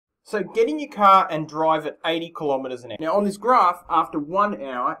So get in your car and drive at 80 kilometers an hour. Now on this graph, after 1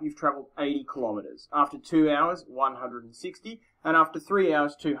 hour, you've traveled 80 kilometers. After 2 hours, 160. And after 3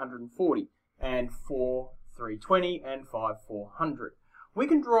 hours, 240. And 4, 320. And 5, 400. We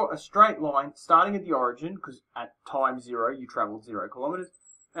can draw a straight line starting at the origin, because at time 0, you traveled 0 kilometers.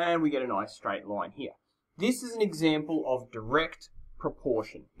 And we get a nice straight line here. This is an example of direct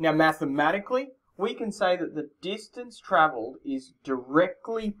proportion. Now mathematically, we can say that the distance traveled is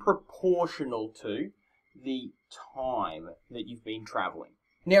directly proportional to the time that you've been traveling.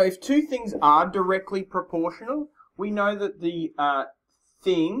 Now, if two things are directly proportional, we know that the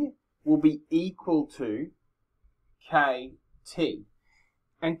thing will be equal to kt.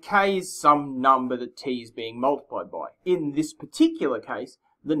 And k is some number that t is being multiplied by. In this particular case,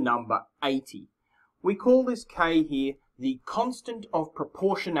 the number 80. We call this k here the constant of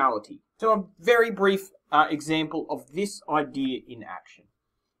proportionality. So a very brief example of this idea in action.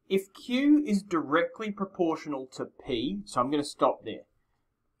 If q is directly proportional to p, so I'm going to stop there.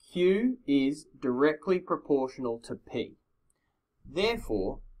 Q is directly proportional to p.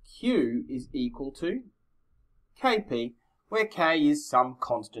 Therefore, q is equal to kp, where k is some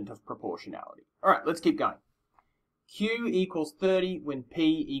constant of proportionality. All right, let's keep going. Q equals 30 when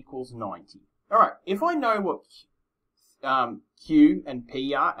p equals 90. All right, if I know what Q and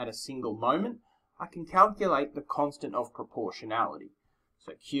P are at a single moment, I can calculate the constant of proportionality.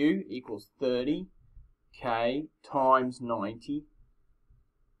 So Q equals 30 K times 90.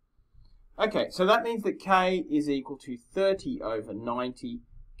 Okay, so that means that K is equal to 30 over 90.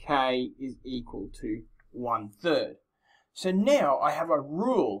 K is equal to 1/3. So now I have a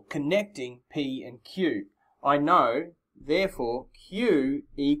rule connecting P and Q. I know, therefore, Q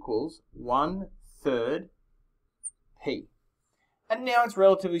equals 1/3 P. And now it's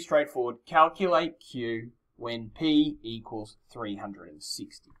relatively straightforward. Calculate Q when P equals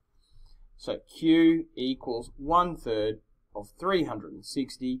 360. So Q equals 1/3 of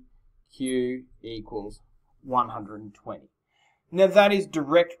 360. Q equals 120. Now that is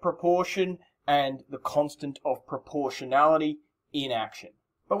direct proportion and the constant of proportionality in action.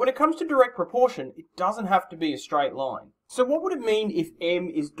 But when it comes to direct proportion, it doesn't have to be a straight line. So what would it mean if m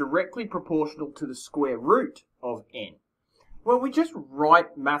is directly proportional to the square root of n? Well, we just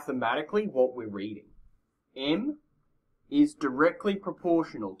write mathematically what we're reading. M is directly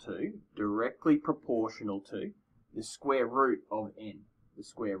proportional to the square root of n. The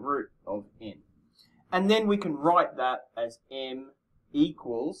square root of n. And then we can write that as m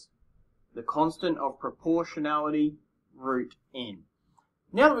equals the constant of proportionality root n.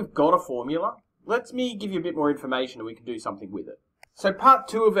 Now that we've got a formula, let me give you a bit more information and we can do something with it. So part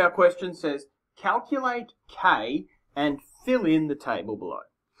 2 of our question says, calculate k and fill in the table below.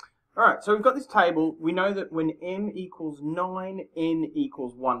 Alright, so we've got this table. We know that when m equals 9, n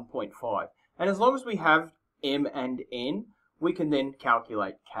equals 1.5. And as long as we have m and n, we can then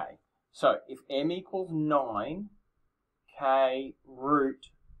calculate k. So if m equals 9, k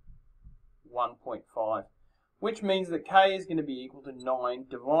root 1.5, which means that k is going to be equal to 9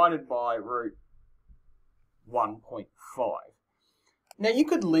 divided by root 1.5. Now you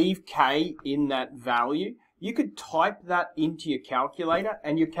could leave k in that value. You could type that into your calculator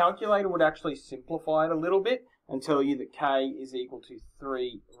and your calculator would actually simplify it a little bit and tell you that k is equal to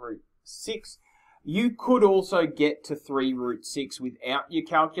 3 root 6. You could also get to 3 root 6 without your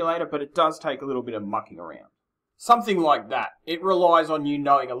calculator, but it does take a little bit of mucking around. Something like that. It relies on you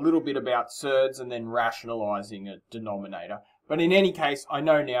knowing a little bit about surds and then rationalizing a denominator. But in any case, I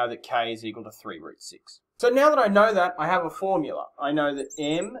know now that k is equal to 3 root 6. So now that I know that, I have a formula. I know that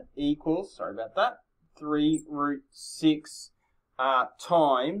m equals, 3 root 6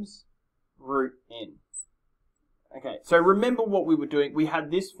 times root n. Okay, so remember what we were doing. We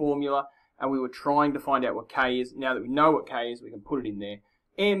had this formula and we were trying to find out what k is. Now that we know what k is, we can put it in there.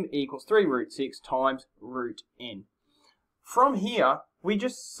 M equals 3 root 6 times root n. From here, we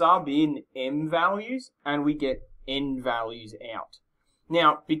just sub in m values and we get n values out.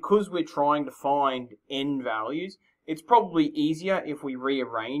 Now, because we're trying to find n values, it's probably easier if we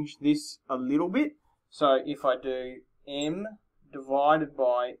rearrange this a little bit. So if I do m divided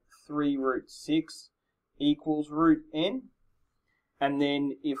by 3 root 6 equals root n, and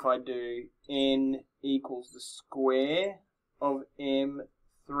then if I do n equals the square of m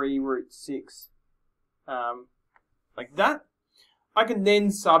 3 root 6 like that, I can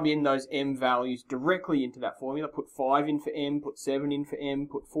then sub in those m values directly into that formula. Put 5 in for m, put 7 in for m,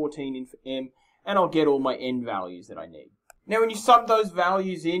 put 14 in for m, and I'll get all my n values that I need. Now when you sub those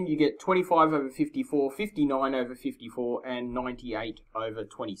values in, you get 25 over 54, 59 over 54, and 98 over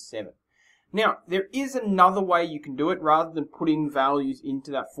 27. Now, there is another way you can do it rather than putting values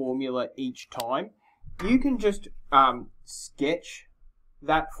into that formula each time. You can just sketch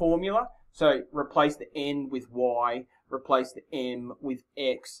that formula. So replace the n with y, replace the m with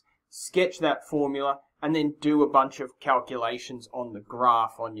x, sketch that formula, and then do a bunch of calculations on the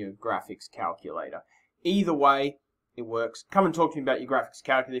graph on your graphics calculator. Either way, it works. Come and talk to me about your graphics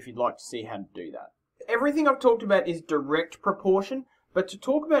calculator if you'd like to see how to do that. Everything I've talked about is direct proportion, but to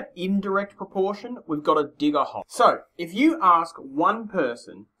talk about indirect proportion, we've got to dig a hole. So, if you ask one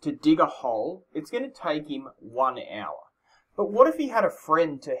person to dig a hole, it's going to take him 1 hour. But what if he had a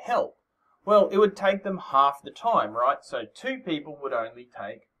friend to help? Well, it would take them half the time, right? So 2 people would only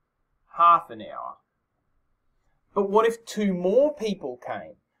take half an hour. But what if 2 more people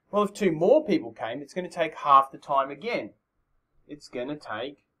came? Well, if 2 more people came, it's going to take half the time again. It's going to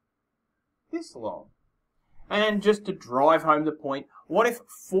take this long. And just to drive home the point, what if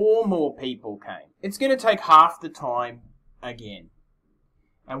 4 more people came? It's going to take half the time again.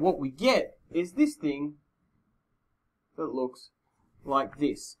 And what we get is this thing that looks like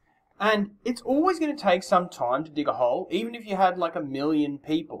this. And it's always going to take some time to dig a hole, even if you had like 1 million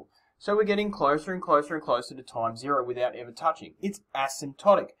people. So we're getting closer and closer and closer to time 0 without ever touching. It's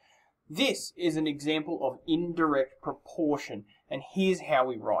asymptotic. This is an example of indirect proportion, and here's how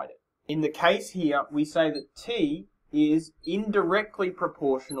we write it. In the case here, we say that t is indirectly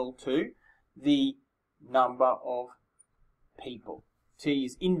proportional to the number of people. T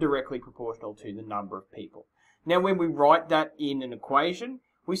is indirectly proportional to the number of people. Now, when we write that in an equation,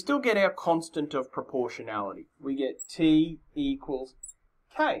 we still get our constant of proportionality. We get t equals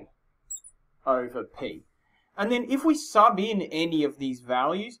k over p. And then if we sub in any of these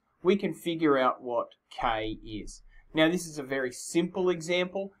values, we can figure out what k is. Now, this is a very simple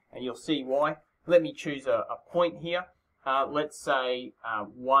example, and you'll see why. Let me choose a point here. Let's say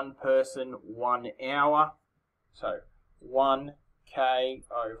 1 person, 1 hour. So 1k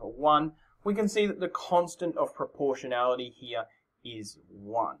over 1. We can see that the constant of proportionality here is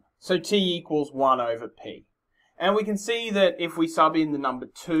 1. So t equals 1 over p. And we can see that if we sub in the number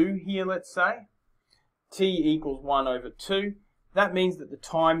 2 here, let's say, t equals 1 over 2, that means that the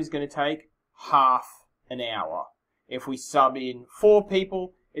time is going to take half an hour. If we sub in 4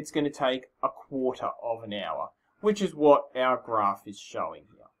 people, it's going to take 1/4 of an hour, which is what our graph is showing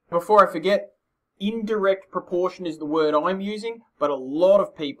here. Before I forget, indirect proportion is the word I'm using, but a lot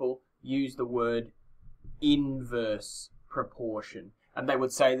of people use the word inverse proportion, and they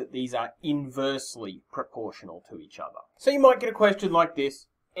would say that these are inversely proportional to each other. So you might get a question like this: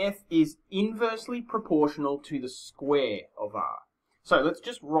 f is inversely proportional to the square of r. So let's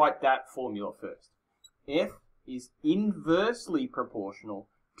just write that formula first. F is inversely proportional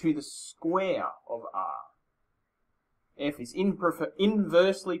to the square of r. F is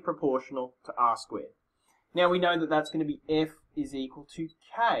inversely proportional to r squared. Now we know that that's going to be f is equal to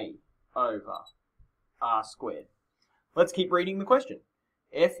k over r squared. Let's keep reading the question.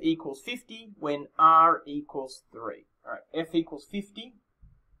 F equals 50 when r equals 3. All right, f equals 50.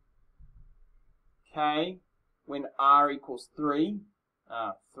 K when r equals 3.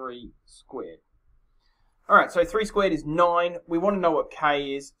 3 squared. All right, so 3 squared is 9. We want to know what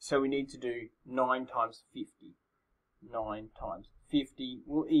k is, so we need to do 9 times 50. 9 times 50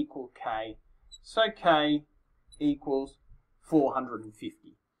 will equal k. So k equals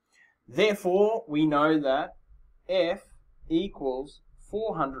 450. Therefore, we know that f equals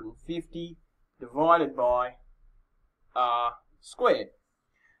 450 divided by r squared.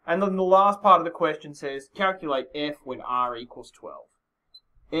 And then the last part of the question says, calculate f when r equals 12.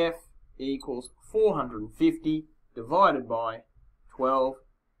 F equals 450 divided by 12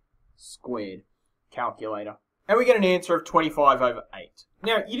 squared. Calculator. And we get an answer of 25 over 8.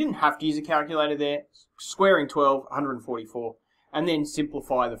 Now, you didn't have to use a calculator there. Squaring 12, 144, and then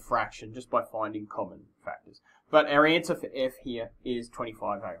simplify the fraction just by finding common factors. But our answer for f here is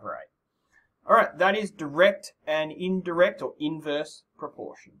 25 over 8. All right, that is direct and indirect or inverse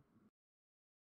proportion.